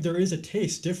point, there is a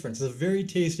taste difference. There's a very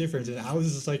taste difference, and I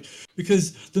was just like,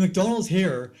 because the McDonald's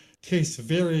here tastes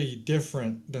very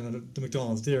different than the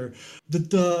McDonald's there.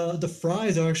 The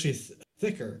fries are actually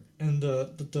thicker, and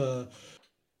the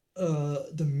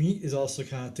meat is also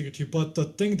kind of thicker too. But the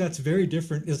thing that's very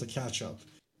different is the ketchup.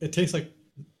 It tastes like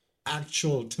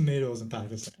actual tomatoes in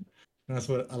Pakistan. And that's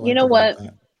what I like. You know what?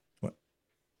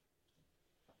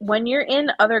 When you're in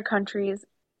other countries,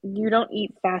 you don't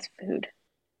eat fast food.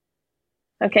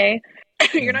 Okay?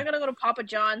 You're not going to go to Papa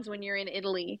John's when you're in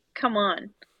Italy. Come on.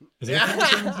 Is there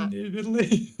Papa John's in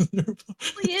Italy?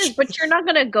 It is, but you're not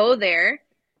going to go there.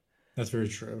 That's very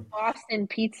true. Boston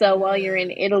pizza while you're in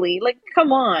Italy. Like,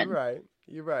 come on.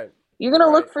 You're right. You're going to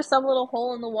look for some little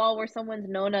hole in the wall where someone's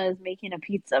Nona is making a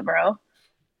pizza, bro.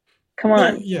 Come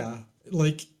on.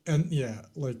 Like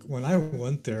when I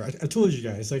went there, I told you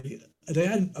guys, like, they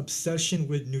had an obsession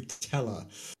with Nutella.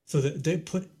 So that they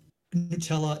put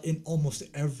Nutella in almost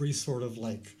every sort of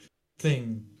like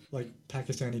thing, like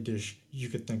Pakistani dish you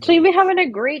could think of. So you've been having a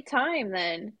great time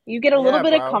then. You get a little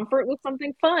bit of comfort with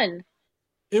something fun.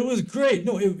 It was great.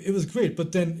 No, it was great.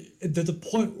 But then there's a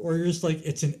point where you're just like,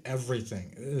 it's in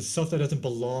everything. It's stuff that doesn't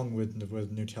belong with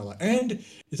Nutella. And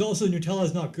it's also, Nutella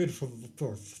is not good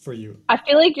for you. I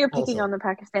feel like you're picking on the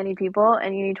Pakistani people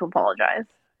and you need to apologize.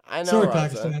 I know, Sorry, Rosa.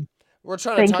 Pakistan. We're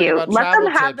trying to talk about Let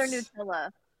them have tips. their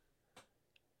Nutella.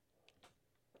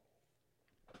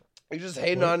 You're just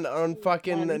hating on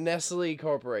fucking the Nestle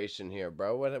Corporation here,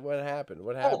 bro. What happened?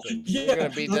 What happened? Yeah, You're gonna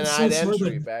be denied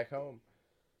entry back home.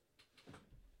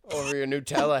 Over your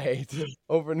Nutella hate.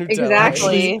 Over Nutella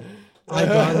exactly. hate.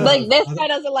 Like, this guy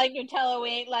doesn't like Nutella, we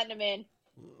ain't letting him in.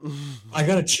 I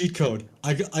got a cheat code.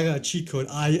 I got a cheat code.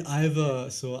 I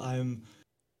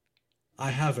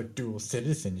have a dual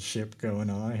citizenship going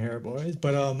on here, boys.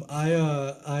 But I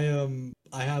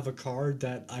have a card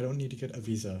that I don't need to get a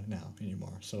visa now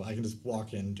anymore. So I can just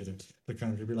walk into the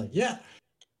country and be like, yeah,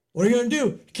 what are you gonna do?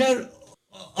 You can't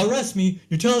arrest me.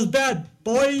 Nutella's bad,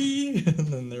 boy. And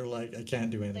then they're like, I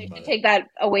can't do anything about it. Take that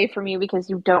away from you because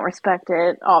you don't respect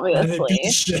it, obviously. And they beat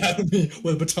the shit out of me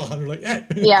with a baton. They're like, hey.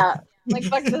 Yeah, like,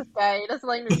 fuck this guy. He doesn't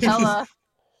like Nutella.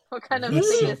 What kind of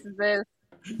sadist is this?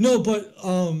 No, but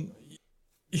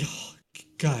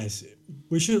guys,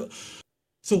 we should.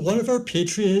 So one of our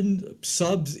Patreon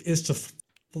subs is to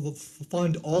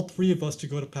fund all three of us to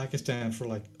go to Pakistan for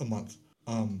like a month.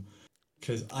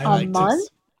 Because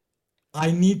I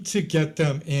need to get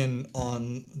them in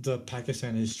on the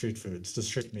Pakistani street foods, the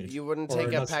street meat. You wouldn't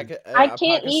take a I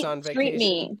can't eat Pakistan street vacation?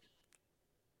 meat.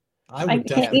 I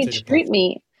can't eat street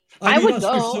meat. I would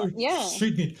go, yeah.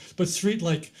 Street meat, but street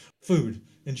like food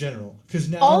in general. Because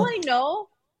now all I know,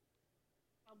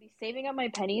 I'll be saving up my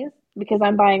pennies because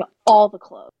I'm buying all the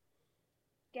clothes.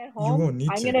 Get home,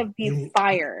 I'm gonna be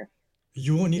fire.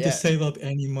 You won't need to save up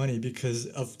any money because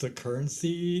of the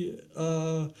currency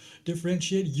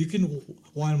differentiate. You can,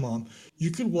 Mom,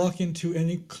 you could walk into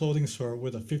any clothing store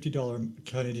with a $50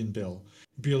 Canadian bill.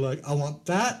 Be like, I want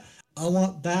that, I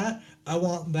want that, I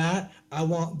want that, I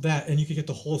want that, and you can get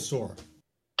the whole store.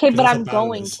 Okay, but I'm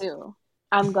going to.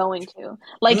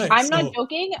 Like, right, I'm not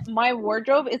joking. My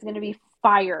wardrobe is going to be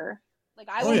fire. Like,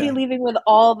 I will be leaving with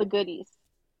all the goodies.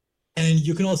 And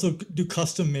you can also do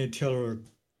custom-made tailor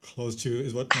clothes too,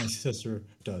 is what my sister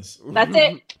does. That's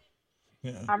it.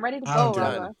 Yeah. I'm ready to go,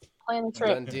 Rosa. plan the trip.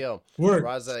 Done deal. Word.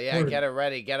 Raza, yeah, Word. get it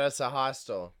ready. Get us a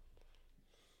hostel.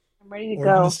 I'm ready to We're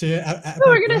gonna go. stay at Oh, my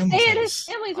we're gonna grandma's stay at his house.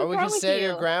 family's. Are What's we wrong gonna with stay at you?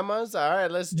 your grandma's? All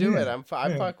right, let's do it. I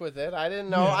Yeah. fuck with it. I didn't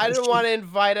know. Yeah, I didn't want to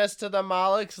invite us to the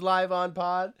Molochs live on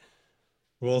pod.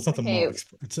 Well, it's not the Okay. Molochs.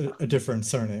 It's a different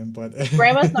surname, but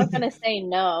Grandma's not gonna say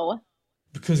no.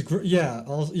 because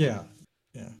yeah,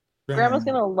 yeah. Grandma's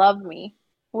gonna love me.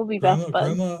 We'll be best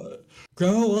buds.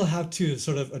 Grandma will have to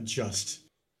sort of adjust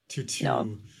to No,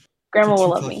 two Grandma will two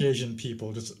love me. Caucasian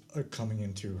people just coming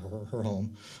into her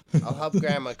home. I'll help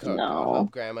Grandma cook. I'll No.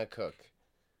 help Grandma cook.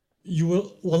 You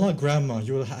will, well, not grandma.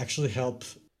 You will actually help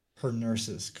her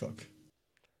nurses cook.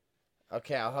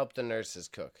 Okay, I'll help the nurses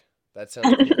cook. That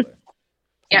sounds cooler.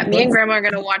 Yeah, me But- and Grandma are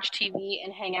gonna watch TV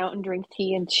and hang out and drink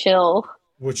tea and chill.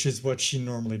 Which is what she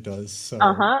normally does. So,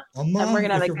 Uh-huh. Mom, And we're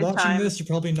gonna have if a you're good watching time. this, you're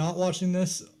probably not watching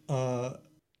this.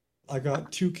 I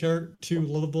got two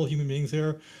lovable human beings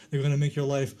here. They're gonna make your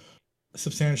life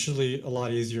substantially a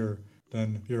lot easier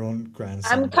than your own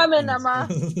grandson. I'm coming, But, Emma.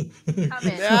 Coming.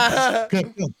 Yeah.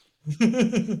 Good.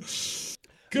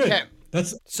 Good. Okay.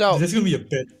 That's So this is gonna be a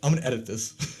bit. I'm gonna edit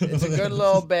this. it's a good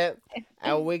little bit,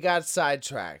 and we got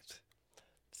sidetracked.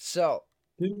 So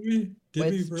Did we?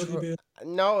 Did we with really?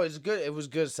 no, it's good. It was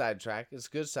good sidetrack. It's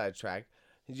good sidetrack.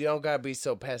 You don't gotta be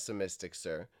so pessimistic,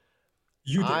 sir.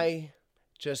 You did. I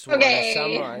just want Okay. to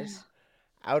summarize.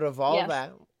 Out of all Yes.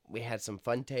 that, we had some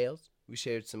fun tales. We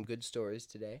shared some good stories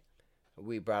today.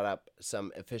 We brought up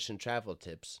some efficient travel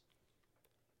tips.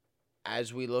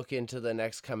 As we look into the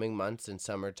next coming months in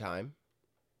summertime,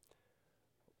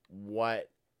 what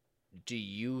do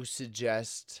you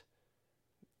suggest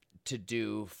to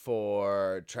do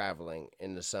for traveling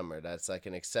in the summer? That's like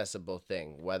an accessible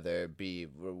thing, whether it be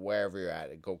wherever you're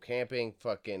at. Go camping,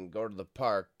 fucking go to the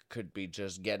park. Could be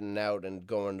just getting out and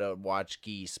going to watch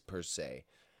geese per se,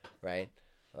 right?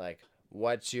 Like,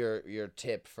 what's your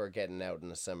tip for getting out in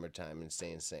the summertime and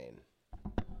staying sane?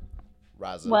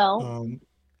 Raza. Well,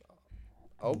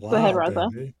 Oh, go ahead, wow,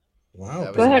 Raza. baby. Wow.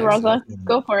 That Go ahead, was nice. Raza.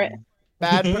 Go for it.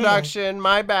 bad production.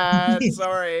 My bad.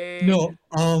 Sorry. No,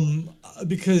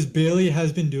 because Bailey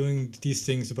has been doing these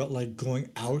things about like going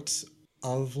out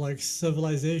of like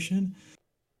civilization.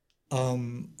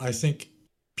 I think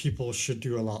people should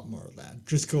do a lot more of that.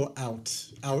 Just go out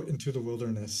into the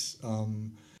wilderness.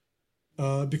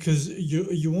 Because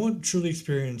you won't truly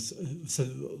experience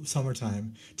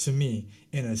summertime to me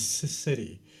in a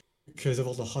city because of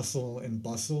all the hustle and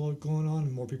bustle going on.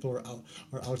 And more people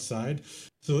are outside.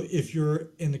 So if you're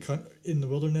in the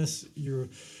wilderness,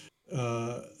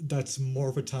 that's more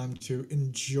of a time to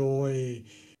enjoy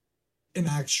an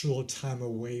actual time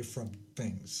away from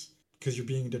things because you're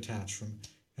being detached from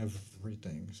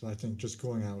everything. So I think just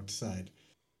going outside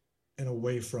and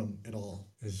away from it all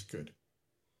is good.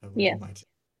 That would Yeah. be my tip.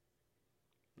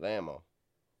 Lamo.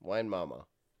 Wine mama.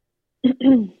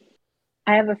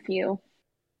 I have a few.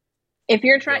 If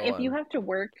you have to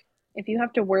work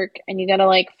and you gotta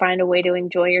like find a way to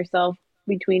enjoy yourself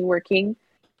between working,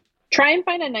 try and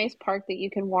find a nice park that you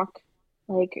can walk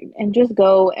and just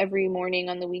go every morning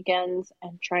on the weekends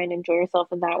and try and enjoy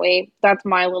yourself in that way. That's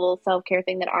my little self-care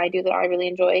thing that I do that I really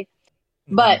enjoy.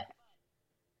 But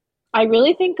I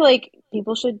really think like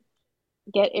people should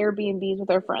get Airbnbs with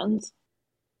their friends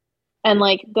and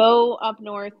like go up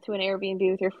north to an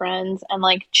Airbnb with your friends and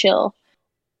like chill.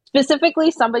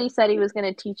 Specifically, somebody said he was going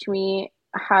to teach me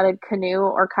how to canoe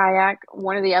or kayak,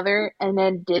 one or the other, and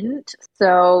then didn't.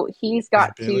 So he's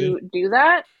got to do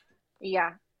that.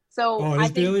 Yeah. So I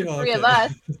think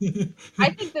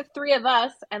the three of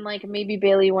us, and like maybe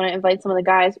Bailey, you want to invite some of the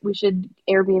guys, we should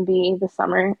Airbnb this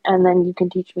summer and then you can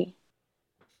teach me.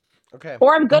 Okay.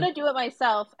 Or I'm going to do it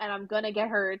myself and I'm going to get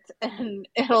hurt and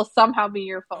it'll somehow be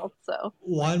your fault. So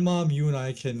Wine Mom, you and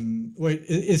I can wait.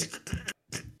 Is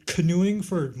canoeing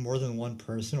for more than one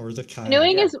person, or is it kayaking?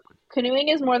 Canoeing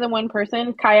is more than one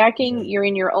person. Kayaking, you're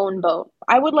in your own boat.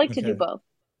 I would like to do both.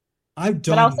 I've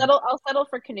done. But I'll settle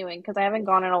for canoeing because I haven't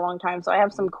gone in a long time, so I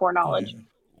have some core knowledge.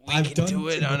 We could do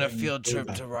it on a field trip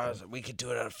to Raza. We could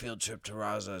do it on a field trip to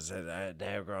Raza's at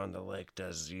Niagara on the Lake.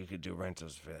 You could do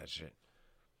rentals for that shit.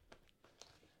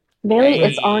 Bailey,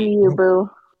 it's on you, boo.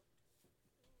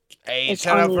 Hey,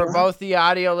 shout out for both the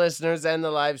audio listeners and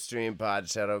the live stream pod.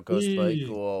 Shout out Ghost Play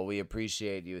Cool. We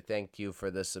appreciate you. Thank you for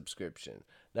the subscription.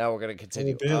 Now we're gonna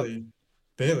continue.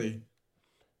 Bailey.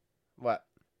 What?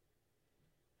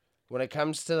 When it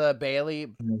comes to the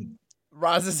Bailey,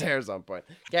 Roz's hair's on point.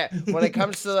 Okay, when it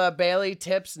comes to the Bailey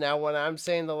tips, now when I'm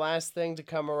saying the last thing to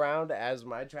come around as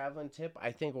my traveling tip,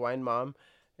 I think Wine Mom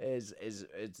is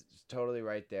totally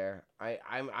right there.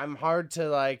 I'm hard to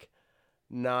like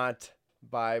not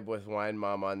vibe with Wine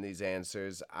Mom on these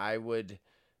answers. I would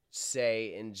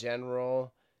say in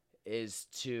general is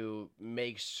to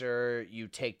make sure you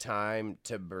take time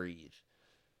to breathe.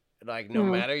 Like, no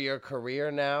matter your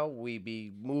career now, we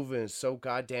be moving so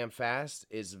goddamn fast.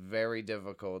 It's very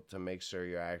difficult to make sure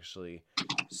you're actually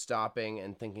stopping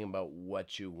and thinking about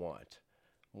what you want.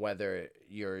 Whether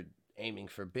you're aiming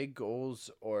for big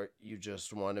goals or you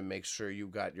just want to make sure you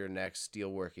got your next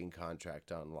steelworking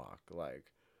contract on lock. Like,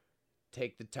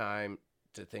 take the time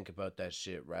to think about that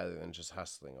shit rather than just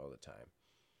hustling all the time.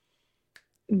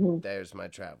 There's my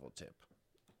travel tip.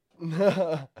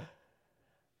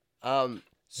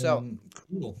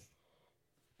 Cool.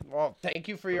 Well, thank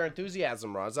you for your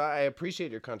enthusiasm, Raza. I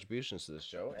appreciate your contributions to the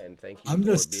show, and thank you I'm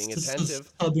for just being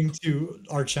attentive. subbing to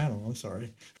our channel. I'm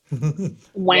sorry.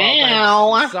 Wow.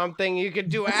 Well, that's something you could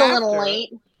do It's after. a little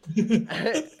late.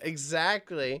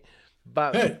 Exactly.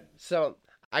 But Hey. So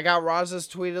I got Raza's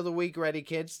tweet of the week ready,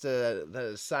 kids,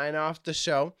 to sign off the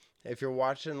show. If you're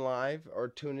watching live or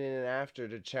tuning in after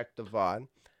to check the VOD,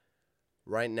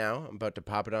 right now I'm about to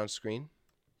pop it on screen.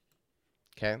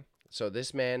 Okay. So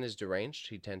this man is deranged.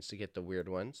 He tends to get the weird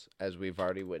ones, as we've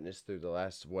already witnessed through the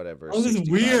last, whatever, Oh, this is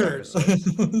 65 weird.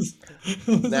 episodes. This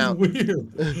is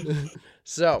weird.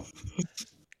 So,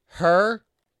 her,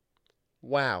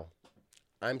 wow,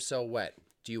 I'm so wet.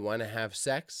 Do you want to have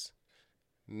sex?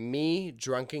 Me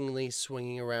drunkenly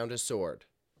swinging around a sword.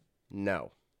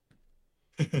 No.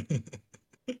 It's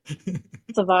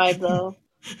a vibe, though.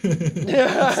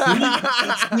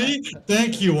 See?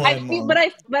 Thank you, Wine Mom. But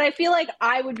I feel like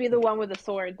I would be the one with a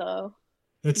sword, though.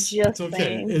 It's okay.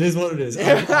 saying. It is what it is.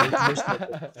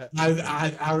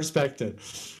 I respect it.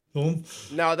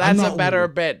 No, that's a better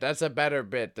bit. That's a better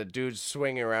bit. The dude's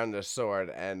swinging around the sword,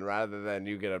 and rather than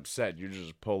you get upset, you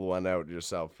just pull one out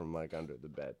yourself from like under the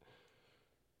bed.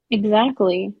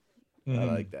 Exactly. I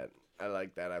like that. I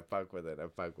fuck with it.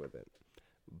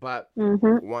 But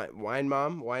Wine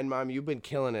Mom, you've been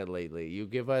killing it lately. You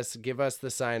give us the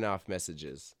sign off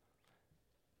messages.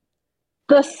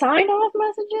 The sign off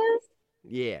messages?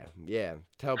 Yeah.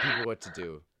 Tell people what to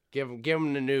do. Give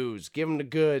them the news. Give them the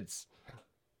goods.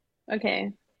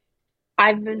 Okay.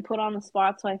 I've been put on the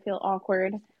spot, so I feel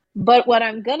awkward. But what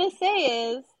I'm gonna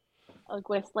say is,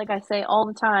 like I say all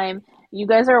the time, you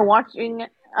guys are watching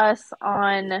us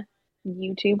on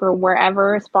YouTube or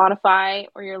wherever, Spotify,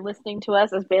 or you're listening to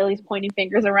us as Bailey's pointing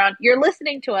fingers around. You're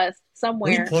listening to us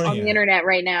somewhere on the internet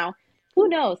right now. Who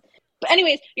knows? But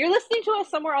anyways, you're listening to us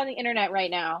somewhere on the internet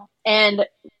right now. And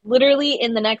literally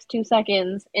in the next 2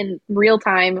 seconds, in real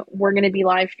time, we're going to be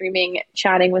live streaming,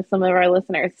 chatting with some of our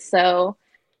listeners. So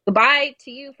goodbye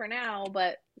to you for now,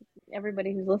 but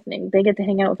everybody who's listening, they get to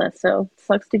hang out with us. So it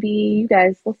sucks to be you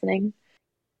guys listening.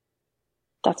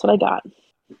 That's what I got.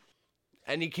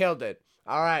 And you killed it.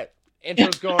 All right.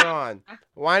 Intro's going on.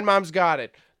 Wine Mom's got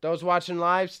it. Those watching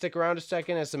live, stick around a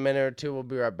second. It's a minute or two. We'll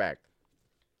be right back.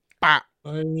 Bye.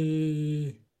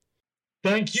 Bye.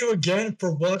 Thank you again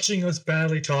for watching us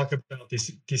badly talk about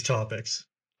these topics.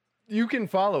 You can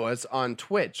follow us on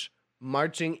Twitch,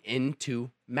 Marching Into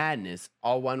Madness,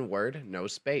 all one word, no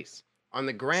space. On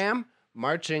the gram,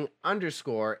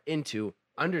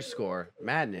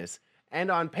 marching_into_madness. And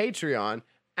on Patreon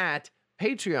at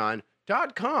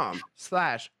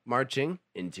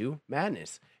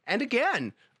patreon.com/marchingintomadness. And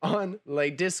again, on Le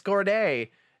Discord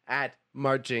at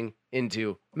Marching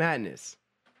Into Madness.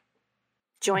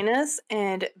 Join us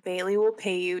and Bailey will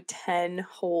pay you 10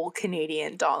 whole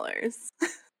Canadian dollars.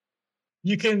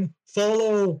 You can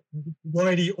follow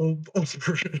Whitey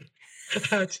over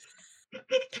at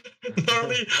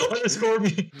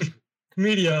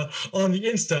gnarly_media on the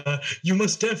Insta. You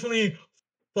must definitely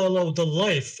follow the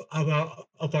life of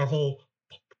our whole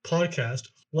podcast,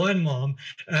 Wine Mom,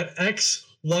 at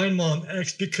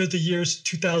XWineMomX, because the year's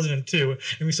 2002,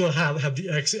 and we still have the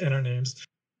X in our names.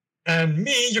 And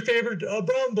me, your favorite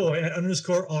brown boy, at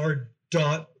 _R.R_Malik_.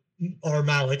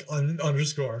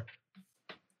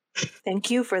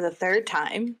 Thank you for the third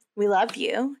time. We love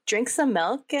you. Drink some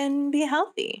milk and be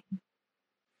healthy.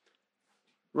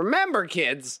 Remember,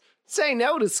 kids, say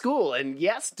no to school and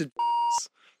yes to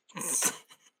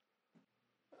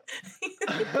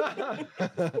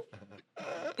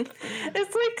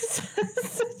It's like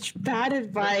such bad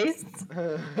advice.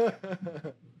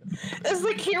 It's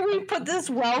like, here we put this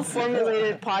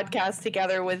well-formulated podcast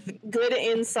together with good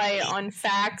insight on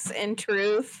facts and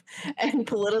truth and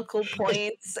political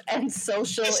points and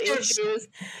social issues.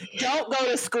 Don't go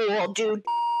to school, dude.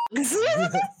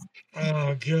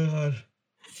 Oh, God.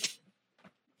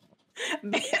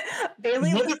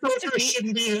 Bailey motherfucker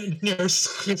shouldn't be near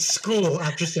school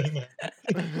after saying that.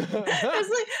 It's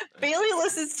like Bailey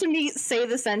listens to me say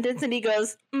the sentence and he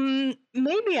goes,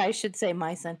 maybe I should say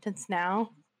my sentence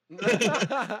now.